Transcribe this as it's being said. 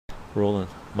Roland,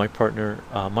 my partner,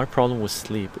 my problem with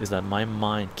sleep is that my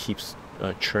mind keeps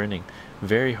churning.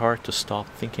 Very hard to stop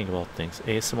thinking about things.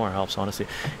 ASMR helps, honestly.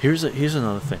 Here's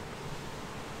another thing.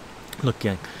 Look,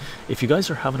 gang, if you guys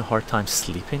are having a hard time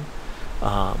sleeping,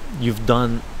 you've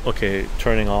done okay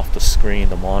turning off the screen,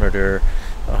 the monitor.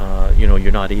 You know,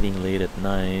 you're not eating late at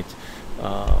night.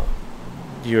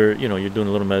 You're doing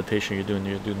a little meditation.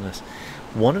 You're doing this.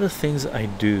 One of the things I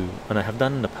do, and I have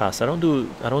done in the past, I don't do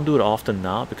it often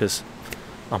now because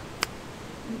I'm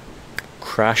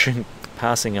crashing,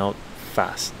 passing out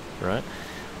fast, right?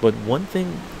 But one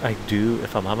thing I do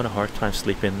if I'm having a hard time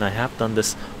sleeping, and I have done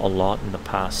this a lot in the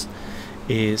past,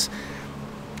 is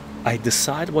I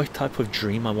decide what type of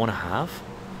dream I want to have,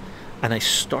 and I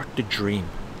start the dream.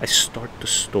 I start the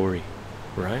story,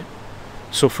 right?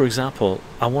 So, for example,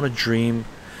 I want to dream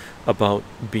about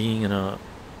being in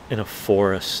a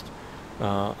forest,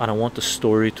 and I want the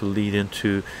story to lead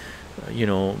into,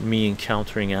 me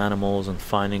encountering animals and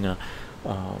finding a,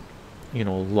 uh,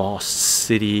 lost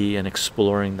city and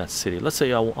exploring that city. Let's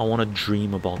say I want to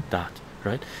dream about that,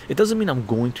 right? It doesn't mean I'm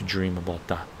going to dream about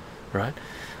that, right?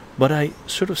 But I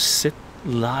sort of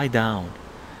lie down,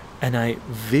 and I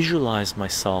visualize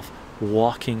myself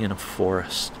walking in a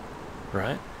forest,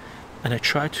 right? And I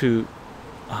try to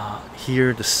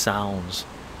hear the sounds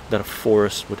that a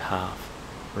forest would have,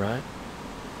 right?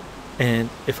 And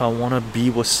if I want to be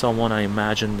with someone, I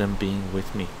imagine them being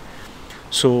with me.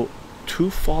 So to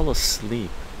fall asleep,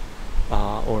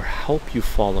 or help you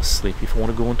fall asleep, if you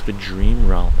want to go into the dream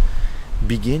realm,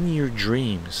 begin your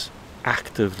dreams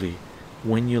actively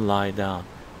when you lie down.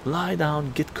 Lie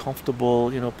down, get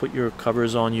comfortable, put your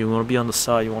covers on. You want to be on the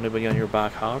side, you want to be on your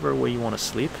back, however way you want to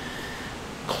sleep.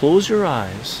 Close your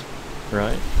eyes,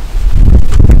 right?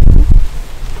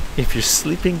 If you're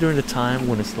sleeping during the time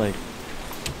when it's like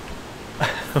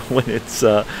when it's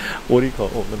what do you call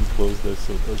it? Oh, let me close this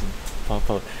so it doesn't pop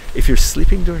out. If you're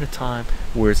sleeping during a time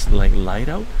where it's like light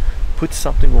out, put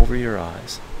something over your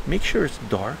eyes, make sure it's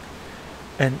dark,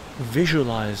 and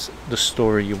visualize the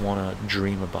story you want to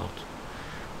dream about.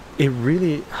 It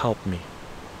really helped me,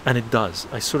 and it does.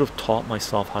 I sort of taught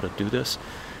myself how to do this,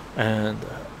 and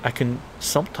I can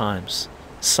sometimes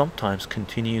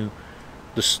continue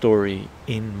the story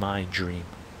in my dream,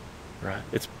 right?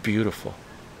 It's beautiful.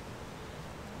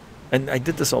 And I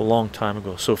did this a long time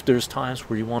ago. So if there's times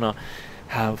where you want to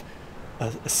have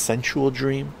a sensual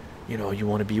dream, you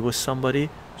want to be with somebody,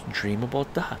 dream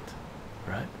about that,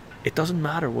 right? It doesn't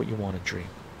matter what you want to dream,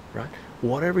 right?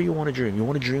 Whatever you want to dream. You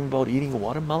want to dream about eating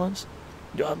watermelons?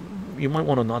 You might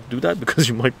want to not do that because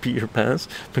you might pee your pants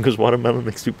because watermelon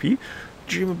makes you pee.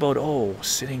 Dream about,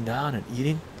 sitting down and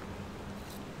eating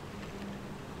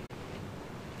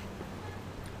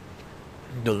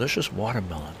delicious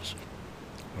watermelons,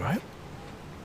 right?